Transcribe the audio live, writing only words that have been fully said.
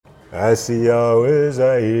SEO is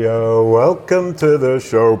AO. Welcome to the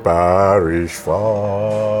show, Barry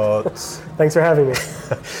Schwartz. Thanks for having me.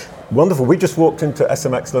 Wonderful. We just walked into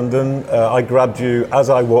SMX London. I grabbed you as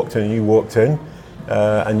I walked in, you walked in,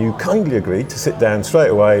 and you kindly agreed to sit down straight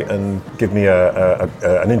away and give me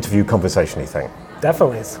an interview conversation-y thing.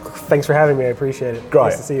 Definitely. Thanks for having me. I appreciate it. Great.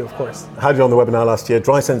 Nice to see you, of course. Had you on the webinar last year.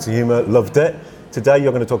 Dry sense of humour, loved it. Today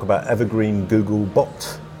you're going to talk about evergreen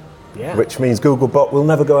Googlebot. Yeah. Which means Googlebot will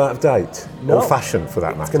never go out of date, No. or fashion for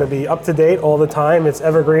that matter. It's going to be up to date all the time. It's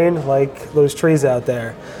evergreen like those trees out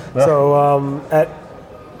there. Yeah. So at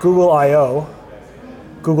Google I/O,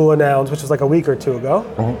 Google announced, which was like a week or two ago,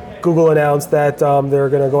 Google announced that they're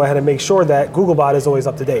going to go ahead and make sure that Googlebot is always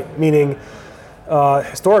up to date. Meaning,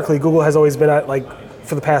 historically, Google has always been at, like,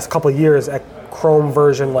 for the past couple of years, at Chrome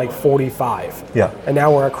version like 45. Yeah. And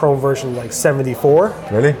now we're at Chrome version like 74.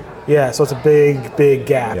 Really? Yeah, so it's a big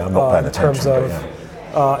gap. Yeah, I'm not paying attention.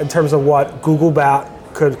 In terms of what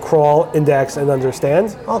Googlebot could crawl, index, and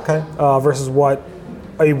understand, Okay. versus what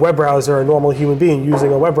a web browser, a normal human being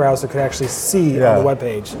using a web browser, could actually see on the web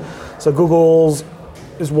page. So Google's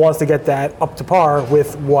wants to get that up to par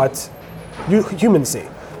with what humans see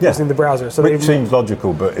using the browser. So which seems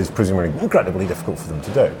logical, but is presumably incredibly difficult for them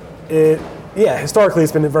to do. Historically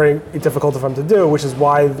it's been very difficult for them to do, which is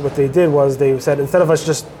why what they did was they said, instead of us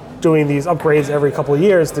just doing these upgrades every couple of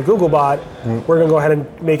years to Googlebot, we're going to go ahead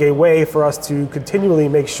and make a way for us to continually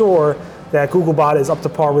make sure that Googlebot is up to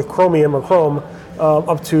par with Chromium or Chrome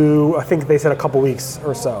up to, I think they said, a couple weeks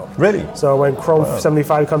or so. Really? So when Chrome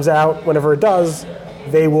 75 comes out, whenever it does,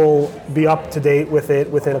 they will be up to date with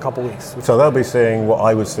it within a couple weeks. So they'll be seeing what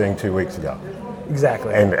I was seeing 2 weeks ago.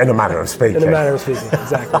 Exactly. In a manner of speaking. In a manner of speaking,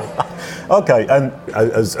 exactly. Okay, and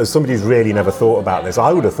as somebody who's really never thought about this,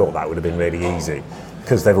 I would have thought that would have been really easy,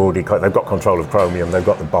 because they've got control of Chromium, they've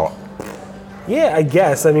got the bot. Yeah, I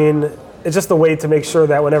guess. I mean, it's just a way to make sure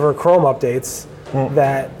that whenever Chrome updates,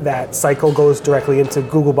 that cycle goes directly into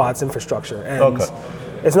Googlebot's infrastructure. And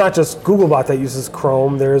it's not just Googlebot that uses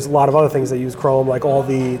Chrome. There's a lot of other things that use Chrome, like all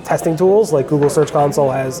the testing tools, like Google Search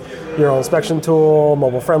Console has your own inspection tool,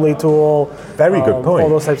 mobile-friendly tool. Very good point. All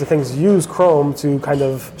those types of things use Chrome to kind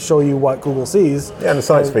of show you what Google sees. Yeah, and the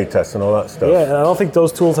site speed test and all that stuff. Yeah, and I don't think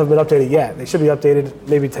those tools have been updated yet. They should be updated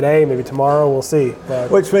maybe today, maybe tomorrow, we'll see.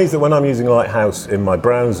 But which means that when I'm using Lighthouse in my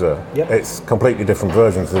browser, Yep. it's completely different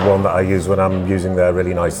version to the one that I use when I'm using their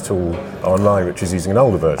really nice tool online, which is using an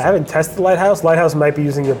older version. I haven't tested Lighthouse. Lighthouse might be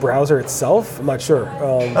using your browser itself. I'm not sure.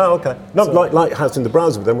 Oh, okay. Not like Lighthouse in the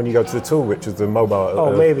browser, but then when you go to the tool, which is the mobile...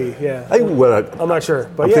 Oh, maybe, yeah. I'm not sure,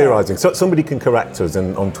 but I'm theorizing. So somebody can correct us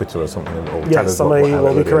on Twitter or something, or tell Yes, us somebody how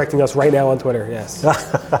will it be is. correcting us right now on Twitter, yes.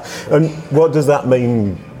 And what does that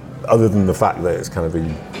mean, other than the fact that it's kind of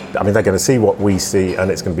they're going to see what we see,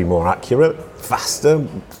 and it's going to be more accurate, faster?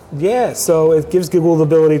 Yeah, so it gives Google the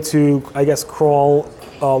ability to, I guess, crawl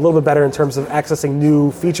a little bit better in terms of accessing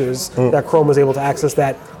new features that Chrome was able to access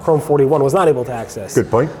that Chrome 41 was not able to access.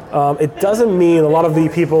 Good point. It doesn't mean a lot of the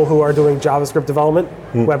people who are doing JavaScript development,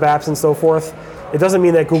 web apps and so forth, it doesn't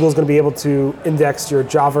mean that Google's going to be able to index your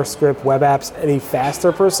JavaScript web apps any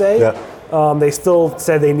faster per se. Yeah. They still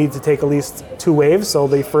said they need to take at least 2 waves, so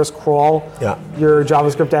they first crawl your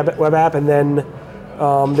JavaScript web app, and then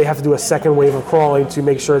they have to do a second wave of crawling to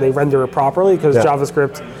make sure they render it properly, because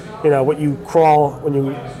JavaScript, what you crawl when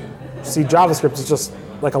you see JavaScript is just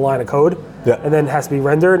like a line of code, and then it has to be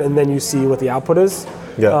rendered, and then you see what the output is.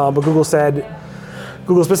 But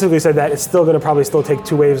Google specifically said that it's still going to probably still take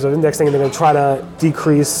 2 waves of indexing, and they're going to try to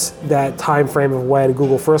decrease that time frame of when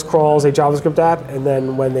Google first crawls a JavaScript app and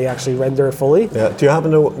then when they actually render it fully. Yeah. Do you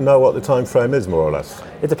happen to know what the time frame is, more or less?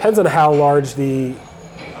 It depends on how large the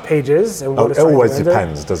page is and what it's It trying to always render.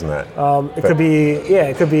 depends, doesn't it?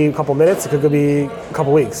 It could be a couple minutes, it could be a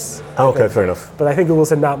couple weeks. Okay, fair enough. But I think Google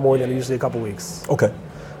said not more than usually a couple weeks. Okay.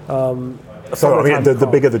 So, I mean, the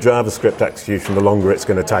bigger the JavaScript execution, the longer it's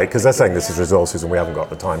going to take, because they're saying this is resources and we haven't got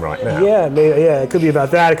the time right now. Yeah, it could be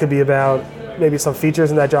about that. It could be about maybe some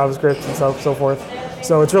features in that JavaScript and so forth.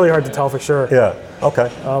 So it's really hard to tell for sure. Yeah,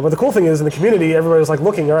 okay. But the cool thing is, in the community, everybody's like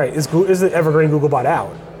looking, all right, is the evergreen Googlebot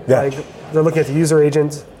out? Yeah. Like, they're looking at the user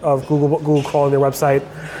agent of Google crawling their website,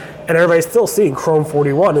 and everybody's still seeing Chrome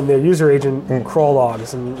 41 in their user agent crawl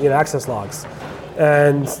logs and access logs.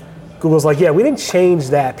 And Google's like, yeah, we didn't change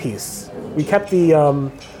that piece. We kept the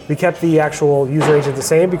actual user agent the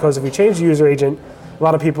same, because if we change the user agent, a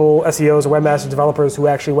lot of people, SEOs or webmaster developers who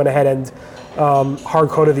actually went ahead and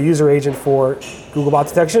hard-coded the user agent for Googlebot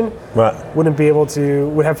detection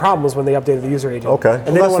would have problems when they updated the user agent. Okay,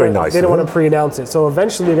 and that's very nice. They don't want to pre-announce it. So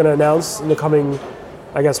eventually they're going to announce in the coming,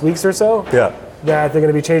 I guess, weeks or so, that they're going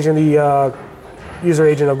to be changing the user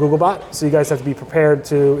agent of Googlebot. So you guys have to be prepared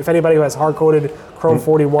to, if anybody who has hard-coded Chrome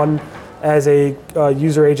 41 as a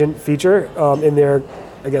user agent feature in their,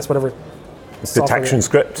 I guess, whatever detection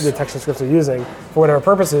scripts they're using for whatever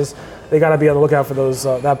purposes, they got to be on the lookout for those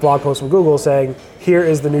that blog post from Google saying, here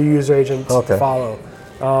is the new user agent to follow.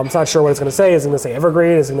 I'm not sure what it's going to say. Is it going to say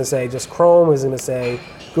Evergreen? Is it going to say just Chrome? Is it going to say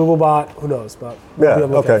Googlebot? Who knows? But we'll be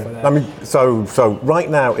on the lookout for that. I mean, so right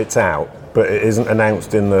now it's out, but it isn't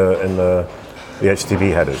announced in the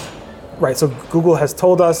HTTP headers. Right. So Google has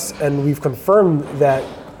told us, and we've confirmed that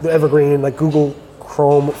the Evergreen, like Google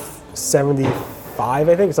Chrome 75,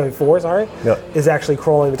 I think 74, sorry, is actually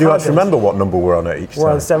crawling the content. Do you actually remember what number we're on at each time?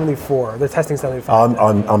 We're on 74. They're testing 75.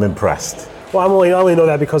 I'm impressed. Well, I only know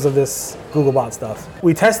that because of this Googlebot stuff.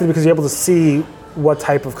 We tested because you're able to see what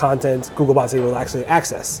type of content Googlebot's able to actually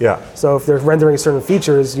access. Yeah. So if they're rendering certain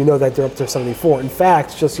features, you know that they're up to 74. In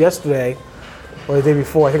fact, just yesterday, or the day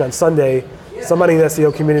before, I think on Sunday, somebody in the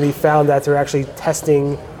SEO community found that they're actually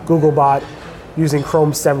testing Googlebot using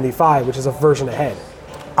Chrome 75, which is a version ahead.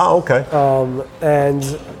 Oh, okay. And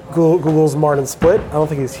Google's Martin Splitt, I don't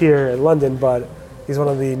think he's here in London, but he's one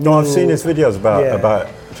of the new... No, I've seen his videos about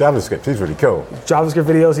JavaScript. He's really cool. JavaScript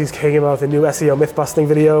videos. He came out with a new SEO myth-busting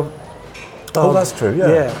video. That's true, yeah.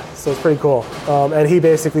 Yeah, so it's pretty cool. And he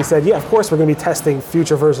basically said, of course we're going to be testing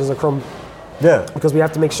future versions of Chrome. Yeah. Because we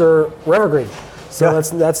have to make sure we're evergreen. So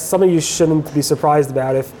that's something you shouldn't be surprised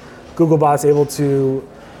about if Googlebot's able to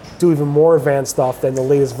do even more advanced stuff than the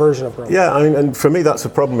latest version of Chrome. Yeah, I mean, and for me that's a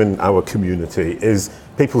problem in our community is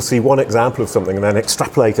people see one example of something and then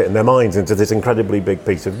extrapolate it in their minds into this incredibly big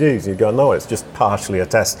piece of news. And you go, no, it's just partially a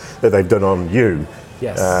test that they've done on you.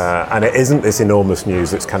 Yes. And it isn't this enormous news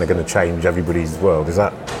that's kind of going to change everybody's world. Is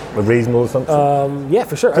that a reasonable assumption? Yeah,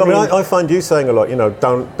 for sure. I mean, I find you saying a lot,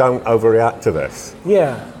 don't overreact to this.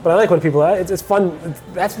 Yeah, but I like when people, it's fun.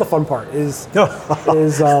 That's the fun part is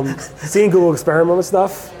seeing Google experiment with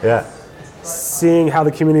stuff. Yeah. Seeing how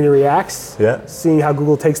the community reacts. Yeah. Seeing how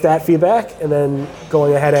Google takes that feedback and then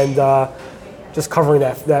going ahead and just covering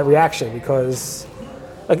that reaction because.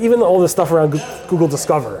 Like even all this stuff around Google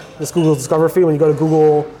Discover, this Google Discover feed, when you go to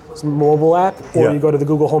Google's mobile app or you go to the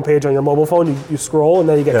Google homepage on your mobile phone, you scroll and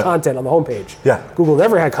then you get content on the homepage. Yeah. Google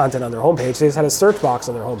never had content on their homepage. They just had a search box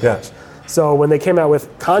on their homepage. Yeah. So when they came out with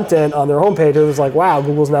content on their homepage, it was like, wow,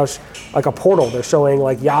 Google's now like a portal. They're showing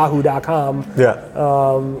like yahoo.com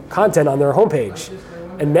content on their homepage.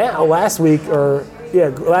 And now last week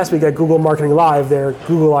at Google Marketing Live, their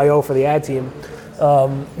Google I/O for the ad team,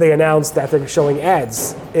 they announced that they're showing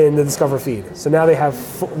ads in the Discover feed. So now they have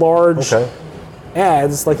large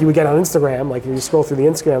ads like you would get on Instagram, like if you scroll through the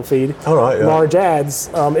Instagram feed, large ads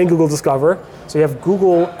in Google Discover. So you have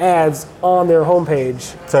Google ads on their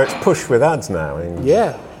homepage. So it's push with ads now.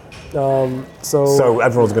 Yeah. So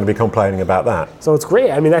everyone's going to be complaining about that. So it's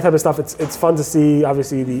great. I mean, that type of stuff, it's fun to see,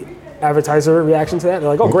 obviously, the advertiser reaction to that. They're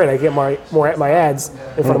like, oh, great, I get my ads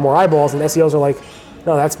in front of more eyeballs. And SEOs are like,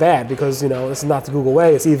 no, that's bad because, this is not the Google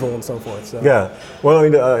way, it's evil and so forth. So. Yeah. Well, I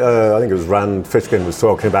mean, I think it was Rand Fishkin was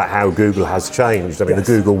talking about how Google has changed. I mean, the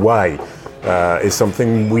Google way is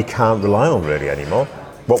something we can't rely on really anymore.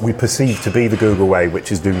 What we perceive to be the Google way,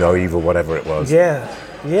 which is do no evil, whatever it was. Yeah.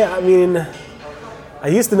 I mean, I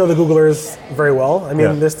used to know the Googlers very well. I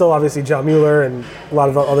mean, there's still obviously John Mueller and a lot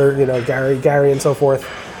of other, Gary and so forth.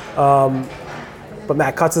 But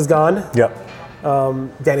Matt Cutts is gone. Yep.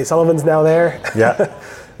 Danny Sullivan's now there,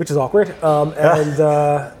 which is awkward.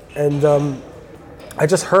 And I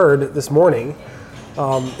just heard this morning,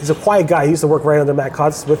 he's a quiet guy. He used to work right under Matt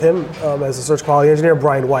Cutts with him as a search quality engineer,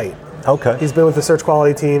 Brian White. Okay. He's been with the search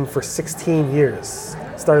quality team for 16 years.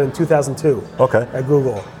 Started in 2002 at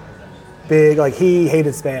Google. Big, he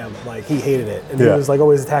hated spam. He hated it. And he was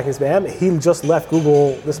always attacking spam. He just left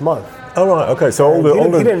Google this month. Oh, right, okay. So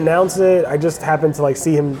he didn't announce it. I just happened to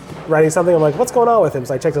see him writing something. I'm like, what's going on with him?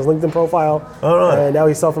 So I checked his LinkedIn profile. Oh, right. And now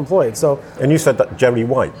he's self-employed. So. And you said that Jerry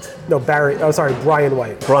White? No, Brian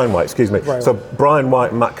White. Brian White, excuse me. Brian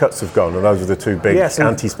White and Matt Cutts have gone, and those are the two big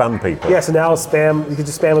anti-spam people. Yeah, so now spam, you can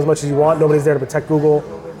just spam as much as you want. Nobody's there to protect Google.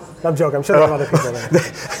 I'm joking. I'm sure there are other people there.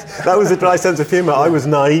 That was a dry sense of humor. I was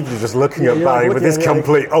naively just looking at Barry with this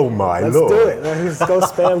complete, oh my let's lord. Let's do it. Go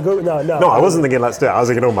spam Google. No. No, I wasn't thinking let's do it. I was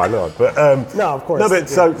thinking, oh my lord. But no, of course. No, but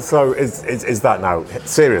so is that now?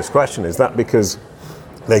 Serious question. Is that because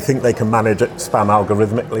they think they can manage spam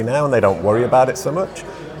algorithmically now and they don't worry about it so much?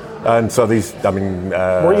 And so these, I mean...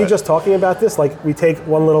 weren't you just talking about this? Like, we take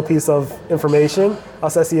one little piece of information,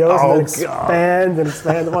 us SEOs, and then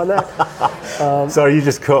expand upon that. So you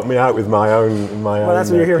just caught me out with my own... Well,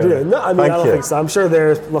 that's what you're here to do. No, I mean, I don't think so. I'm sure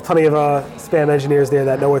there's plenty of spam engineers there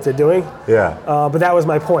that know what they're doing. Yeah. But that was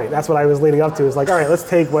my point. That's what I was leading up to. Is like, all right, let's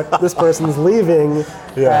take what this person's leaving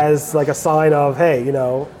as like a sign of, hey, you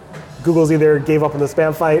know, Google's either gave up on the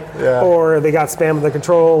spam fight or they got spam under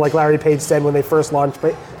control. Like Larry Page said when they first launched,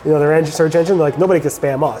 their search engine, they're like, nobody could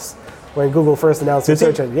spam us. When Google first announced their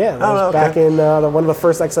search engine, back in one of the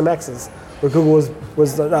first XMXs, where Google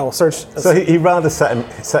was search. So he rather set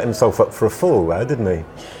himself up for a fall there, didn't he?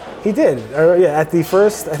 He did. At the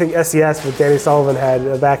first, I think SES with Danny Sullivan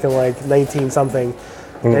had back in like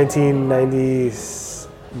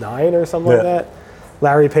 1999 or something like that.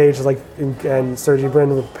 Larry Page was like, and Sergey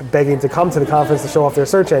Brin were begging to come to the conference to show off their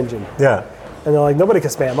search engine. Yeah. And they're like, nobody can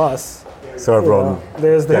spam us. So everyone...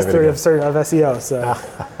 there's the history of SEO. So.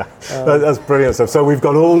 That's brilliant stuff. So we've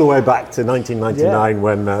gone all the way back to 1999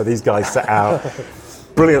 when these guys set out.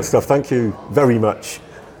 Brilliant stuff. Thank you very much.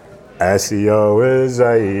 SEO is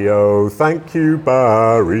AEO. Thank you,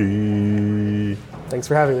 Barry. Thanks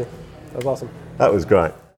for having me. That was awesome. That was great.